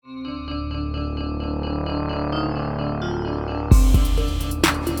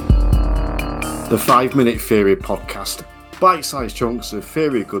The 5 Minute Theory Podcast. Bite-sized chunks of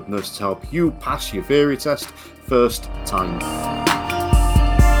theory goodness to help you pass your theory test first time.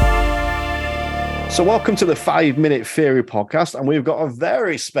 So welcome to the 5 Minute Theory Podcast, and we've got a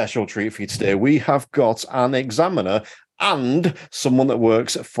very special treat for you today. We have got an examiner and someone that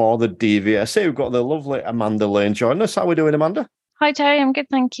works for the DVSA. We've got the lovely Amanda Lane joining us. How are we doing, Amanda? Hi, Terry. I'm good,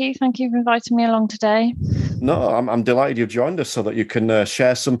 thank you. Thank you for inviting me along today. No, I'm delighted you've joined us so that you can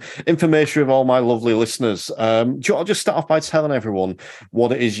share some information with all my lovely listeners. I'll just start off by telling everyone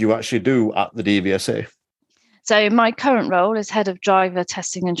what it is you actually do at the DVSA. So my current role is Head of Driver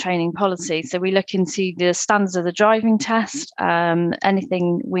Testing and Training Policy. So we look into the standards of the driving test,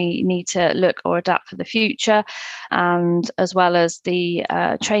 anything we need to look or adapt for the future, and as well as the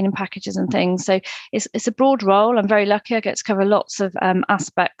training packages and things. So it's a broad role. I'm very lucky. I get to cover lots of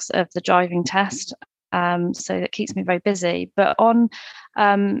aspects of the driving test. So that keeps me very busy. But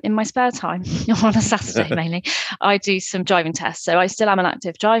in my spare time, on a Saturday mainly, I do some driving tests. So I still am an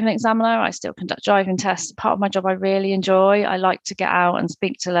active driving examiner. I still conduct driving tests. Part of my job I really enjoy. I like to get out and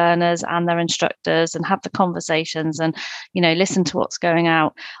speak to learners and their instructors and have the conversations and, listen to what's going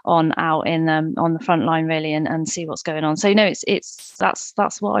out on the front line really and see what's going on. So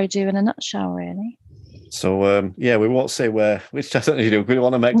that's what I do in a nutshell really. So, we wwon't say which test you do. We don't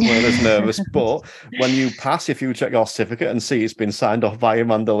want to make learners nervous. But when you pass, if you check your certificate and see it's been signed off by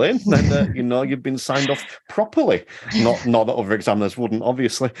Amanda Lane, then you've been signed off properly. Not that other examiners wouldn't,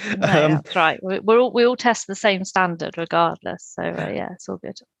 obviously. No, that's right. We all test the same standard regardless. So, it's all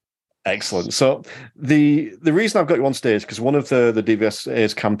good. Excellent. So the reason I've got you on stage is because one of the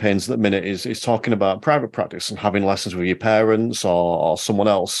DVSA's campaigns at the minute is talking about private practice and having lessons with your parents or someone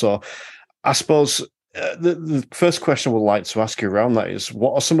else. So I suppose the first question I would like to ask you around that is,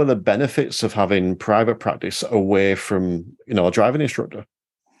 what are some of the benefits of having private practice away from, a driving instructor?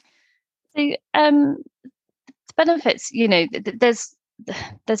 The benefits,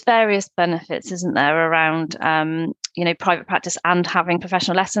 there's various benefits, isn't there, around private practice and having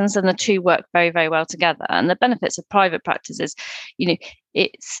professional lessons, and the two work very, very well together. And the benefits of private practice is,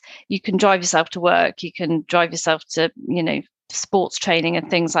 you can drive yourself to work, you can drive yourself to, sports training and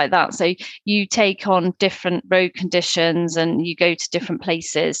things like that. So you take on different road conditions and you go to different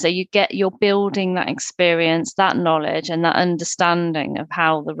places. So you're building that experience, that knowledge and that understanding of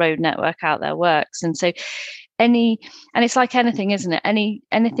how the road network out there works. And so it's like anything, isn't it?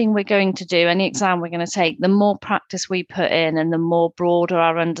 Anything we're going to do, any exam we're going to take, the more practice we put in and the more broader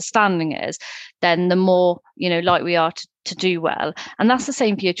our understanding is, then the more, like we are to do well. And that's the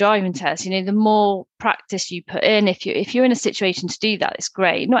same for your driving test. The more practice you put in, if you're in a situation to do that, it's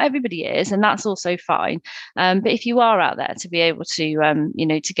great. Not everybody is, and that's also fine. But if you are out there to be able to,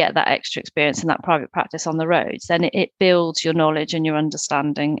 to get that extra experience and that private practice on the roads, then it builds your knowledge and your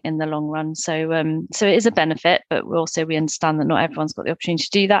understanding in the long run. So it is a benefit, but we understand that not everyone's got the opportunity to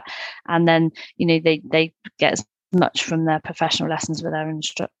do that. And then, they get as much from their professional lessons with their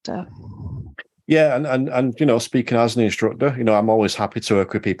instructor. Yeah, and speaking as an instructor, I'm always happy to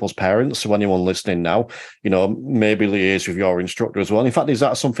work with people's parents. So anyone listening now, maybe liaise with your instructor as well. In fact, is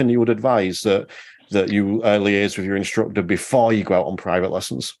that something you would advise that you liaise with your instructor before you go out on private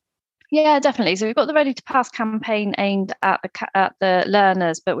lessons? Yeah, definitely. So we've got the Ready to Pass campaign aimed at the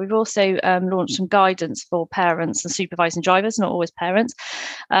learners, but we've also launched some guidance for parents and supervising drivers, not always parents,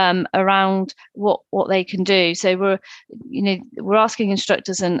 around what they can do. So we're asking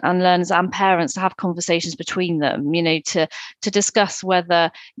instructors and learners and parents to have conversations between them, to discuss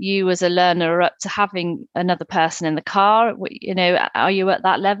whether you as a learner are up to having another person in the car. Are you at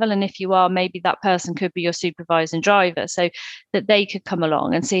that level? And if you are, maybe that person could be your supervising driver, so that they could come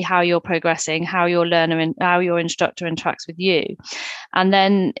along and see how you're progressing, how your learner and how your instructor interacts with you. And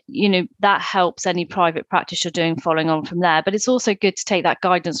then, that helps any private practice you're doing following on from there. But it's also good to take that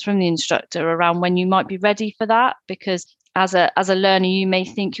guidance from the instructor around when you might be ready for that, because as a learner, you may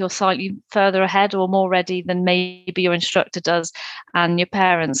think you're slightly further ahead or more ready than maybe your instructor does, and your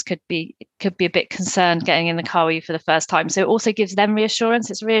parents could be a bit concerned getting in the car with you for the first time. So it also gives them reassurance.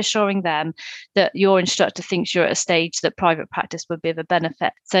 It's reassuring them that your instructor thinks you're at a stage that private practice would be of a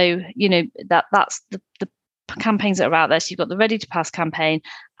benefit. So that's the campaigns that are out there. So you've got the Ready to Pass campaign,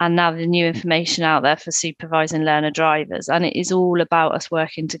 and now the new information out there for supervising learner drivers. And it is all about us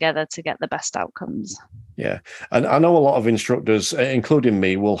working together to get the best outcomes. Yeah. And I know a lot of instructors, including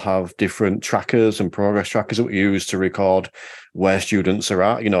me, will have different trackers and progress trackers that we use to record where students are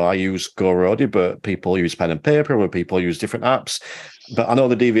at. I use GoRoadie, but people use pen and paper, where people use different apps. But I know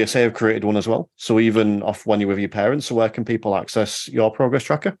the DVSA have created one as well. So even off when you're with your parents, so where can people access your progress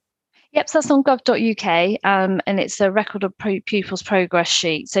tracker? Yep, so that's on gov.uk, and it's a record of pupils' progress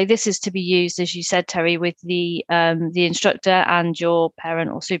sheet. So this is to be used, as you said, Terry, with the instructor and your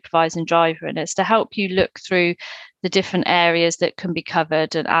parent or supervising driver, and it's to help you look through the different areas that can be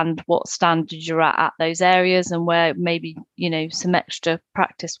covered and what standards you're at those areas, and where maybe some extra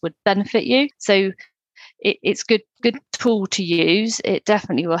practice would benefit you. So it's good tool to use. It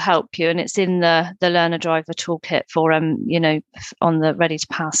definitely will help you, and it's in the learner driver toolkit for on the Ready to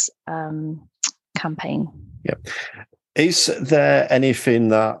Pass campaign. Yep. Is there anything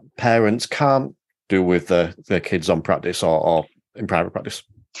that parents can't do with their kids on practice or in private practice?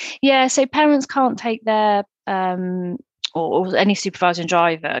 Yeah, so parents can't take their or any supervising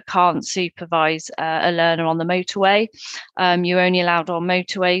driver can't supervise a learner on the motorway. You're only allowed on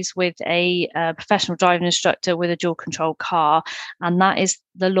motorways with a professional driving instructor with a dual control car, and that is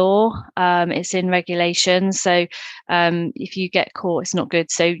the law. It's in regulations. So if you get caught, it's not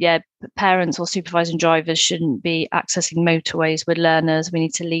good. So yeah, parents or supervising drivers shouldn't be accessing motorways with learners. We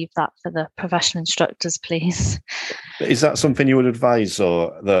need to leave that for the professional instructors, please. Is that something you would advise,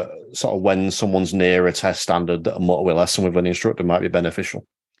 or that sort of when someone's near a test standard, that a motorway lesson with an instructor might be beneficial?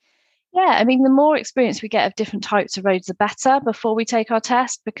 Yeah, I mean, the more experience we get of different types of roads, the better before we take our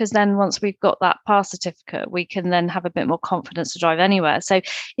test, because then once we've got that pass certificate, we can then have a bit more confidence to drive anywhere. So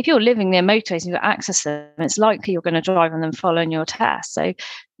if you're living near motorways and you've got access to them, it's likely you're going to drive on them following your test. So,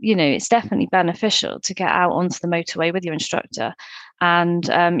 it's definitely beneficial to get out onto the motorway with your instructor and,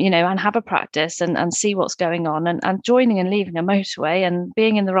 and have a practice and see what's going on, and joining and leaving a motorway and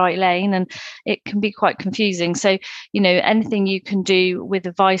being in the right lane. And it can be quite confusing. So, anything you can do with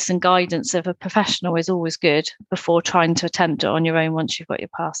advice and guidance of a professional is always good before trying to attempt it on your own once you've got your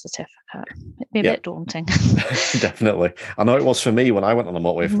pass certificate. It'd be a bit daunting. Definitely. I know it was for me when I went on the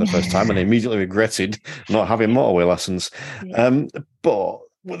motorway for the first time, and I immediately regretted not having motorway lessons. Yeah. But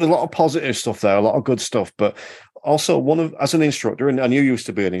with a lot of positive stuff there, a lot of good stuff, but also as an instructor, and you used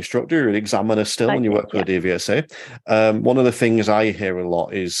to be an instructor, an examiner still, and you work with the DVSA. One of the things I hear a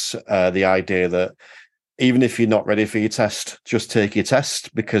lot is the idea that even if you're not ready for your test, just take your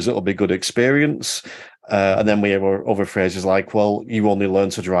test because it'll be good experience. And then we have other phrases like, well, you only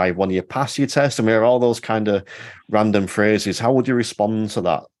learn to drive when you pass your test. And we have all those kind of random phrases. How would you respond to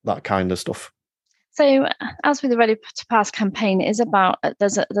that kind of stuff? So, as with the Ready to Pass campaign, it is about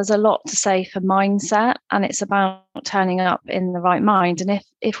there's a lot to say for mindset, and it's about turning up in the right mind. And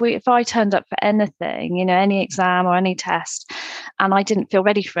if I turned up for anything, any exam or any test, and I didn't feel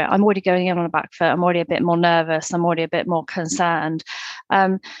ready for it, I'm already going in on a back foot. I'm already a bit more nervous. I'm already a bit more concerned.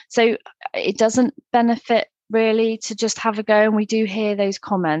 So it doesn't benefit really to just have a go. And we do hear those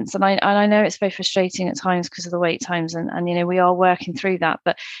comments, and I know it's very frustrating at times because of the wait times, and we are working through that,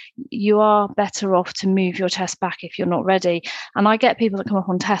 but you are better off to move your test back if you're not ready. And I get people that come up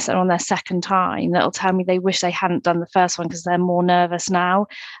on tests that are on their second time that'll tell me they wish they hadn't done the first one because they're more nervous now,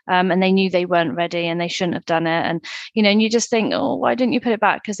 and they knew they weren't ready and they shouldn't have done it. And and you just think, oh, why didn't you put it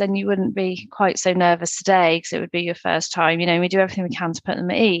back? Because then you wouldn't be quite so nervous today, because it would be your first time. We do everything we can to put them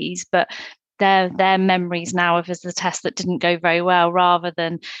at ease, but their memories now of as the test that didn't go very well, rather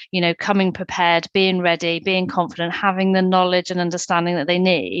than coming prepared, being ready, being confident, having the knowledge and understanding that they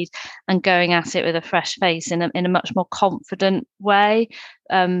need, and going at it with a fresh face in a much more confident way.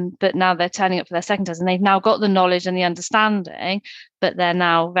 But now they're turning up for their second test, and they've now got the knowledge and the understanding, but they're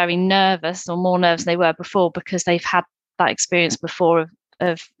now very nervous, or more nervous than they were before, because they've had that experience before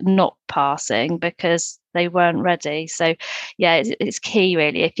of not passing because they weren't ready. So yeah, it's key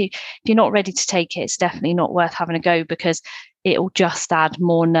really. If you're not ready to take it, it's definitely not worth having a go, because it will just add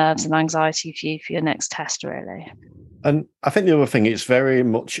more nerves and anxiety for you for your next test, really. And I think the other thing, it's very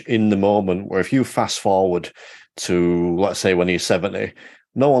much in the moment, where if you fast forward to, let's say, when you're 70,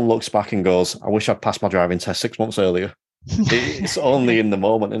 no one looks back and goes, I wish I'd passed my driving test 6 months earlier. It's only in the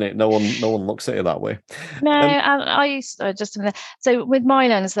moment, isn't it? No one looks at it that way. No, I used to so with my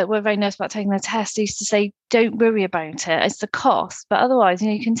learners that were very nervous about taking their test, I used to say, don't worry about it. It's the cost, but otherwise,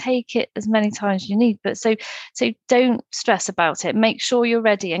 you can take it as many times as you need. But so don't stress about it. Make sure you're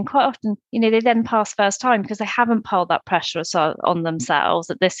ready. And quite often, they then pass first time because they haven't piled that pressure on themselves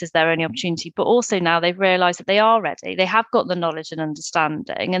that this is their only opportunity. But also now they've realised that they are ready. They have got the knowledge and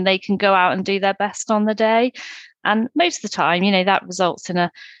understanding, and they can go out and do their best on the day. And most of the time, that results in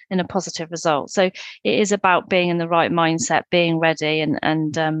a positive result. So it is about being in the right mindset, being ready,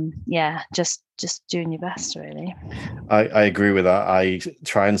 and just doing your best, really. I agree with that. I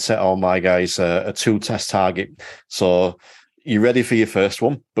try and set all my guys a 2 test target. So you're ready for your first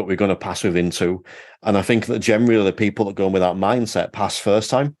one, but we're going to pass within 2. And I think that generally the people that go in with that mindset pass first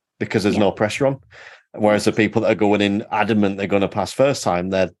time because there's no pressure on. Whereas the people that are going in adamant they're going to pass first time,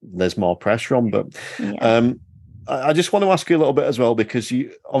 there's more pressure on. But I just want to ask you a little bit as well, because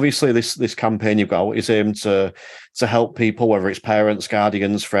you obviously this campaign you've got is aimed to help people, whether it's parents,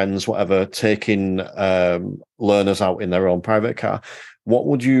 guardians, friends, whatever, taking learners out in their own private car. What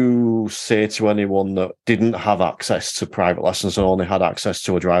would you say to anyone that didn't have access to private lessons and only had access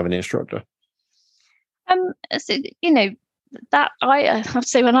to a driving instructor? So, that I have to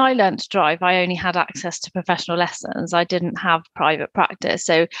say, when I learned to drive, I only had access to professional lessons. I didn't have private practice.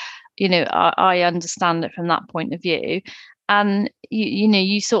 So, I understand it from that point of view. And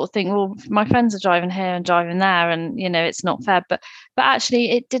you sort of think, well, my friends are driving here and driving there, and it's not fair. But actually,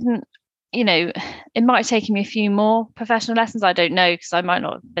 it didn't. It might have taken me a few more professional lessons. I don't know, because I might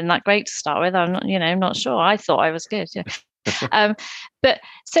not have been that great to start with. I'm not, not sure. I thought I was good. Yeah. But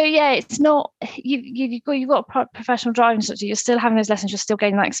so it's not you've got a professional driving instructor. You're still having those lessons. You're still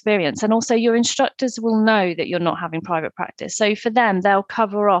gaining that experience, and also your instructors will know that you're not having private practice. So for them, they'll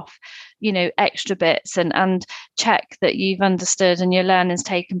cover off extra bits and check that you've understood and your learning's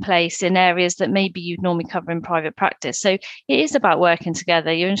taken place in areas that maybe you'd normally cover in private practice. So it is about working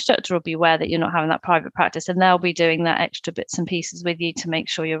together. Your instructor will be aware that you're not having that private practice, and they'll be doing that extra bits and pieces with you to make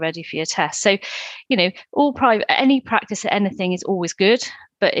sure you're ready for your test. So any practice at anything is always good,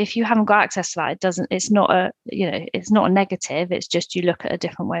 but if you haven't got access to that, it's not a negative. It's just you look at a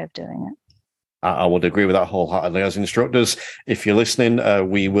different way of doing it. I would agree with that wholeheartedly. As instructors, if you're listening,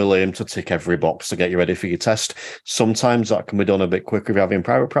 we will aim to tick every box to get you ready for your test. Sometimes that can be done a bit quicker if you're having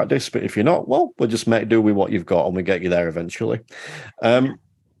private practice, but if you're not, well, we'll just make do with what you've got and we get you there eventually.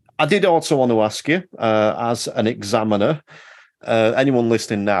 I did also want to ask you, as an examiner, anyone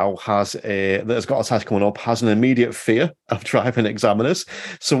listening now that has got a test coming up has an immediate fear of driving examiners.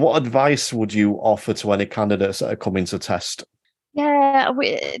 So what advice would you offer to any candidates that are coming to test? Yeah,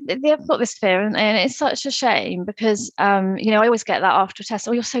 they've got this fear, and it's such a shame because, I always get that after a test.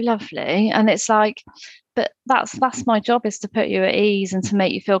 Oh, you're so lovely. And it's like, but that's my job, is to put you at ease and to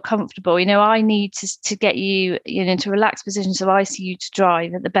make you feel comfortable. I need to get you, into a relaxed position so I see you to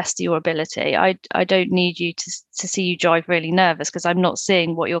drive at the best of your ability. I don't need you to see you drive really nervous, because I'm not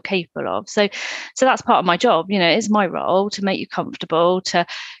seeing what you're capable of. So that's part of my job. It's my role to make you comfortable, to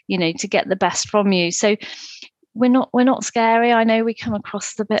get the best from you. So we're not scary. I know we come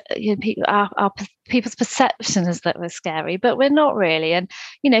across the bit, people, our people's perception is that we're scary, but we're not really. And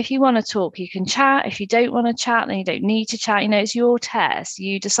if you want to talk, you can chat. If you don't want to chat, then you don't need to chat. It's your test.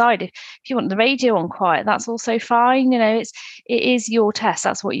 You decide if you want the radio on quiet, that's also fine. It is your test.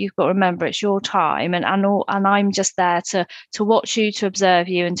 That's what you've got to remember. It's your time, and I'm just there to watch you, to observe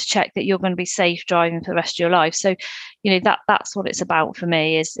you, and to check that you're going to be safe driving for the rest of your life. So that's what it's about for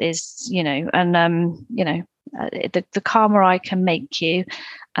me. The calmer I can make you,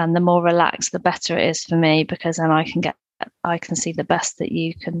 and the more relaxed, the better it is for me, because then I can see the best that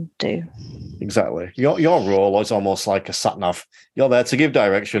you can do. Exactly. Your role is almost like a sat nav. You're there to give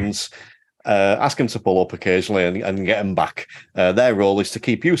directions, ask them to pull up occasionally and get them back. Their role is to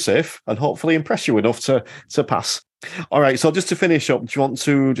keep you safe and hopefully impress you enough to pass. All right. So just to finish up, do you want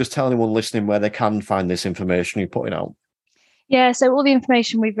to just tell anyone listening where they can find this information you're putting out? Yeah, so all the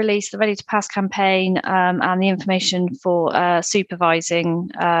information we've released, the Ready to Pass campaign, and the information for supervising,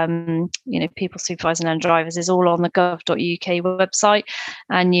 people supervising and drivers, is all on the gov.uk website,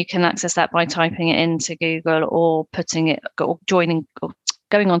 and you can access that by typing it into Google or going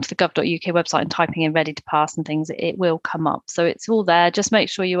onto the gov.uk website and typing in Ready to Pass and things. It will come up. So it's all there. Just make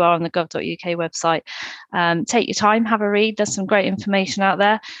sure you are on the gov.uk website. Take your time, have a read. There's some great information out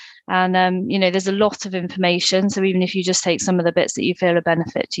there. And, there's a lot of information. So even if you just take some of the bits that you feel a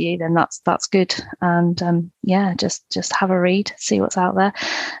benefit to you, then that's good. And just have a read, see what's out there,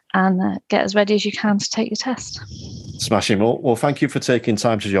 and get as ready as you can to take your test. Smashing. Well, thank you for taking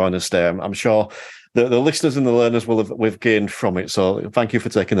time to join us today. I'm sure the listeners and the learners will have gained from it. So thank you for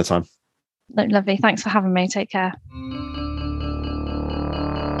taking the time. Lovely. Thanks for having me. Take care.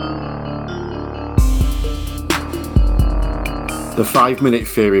 The 5 Minute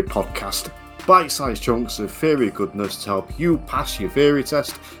Theory Podcast. Bite-sized chunks of theory goodness to help you pass your theory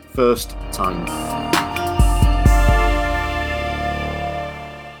test first time.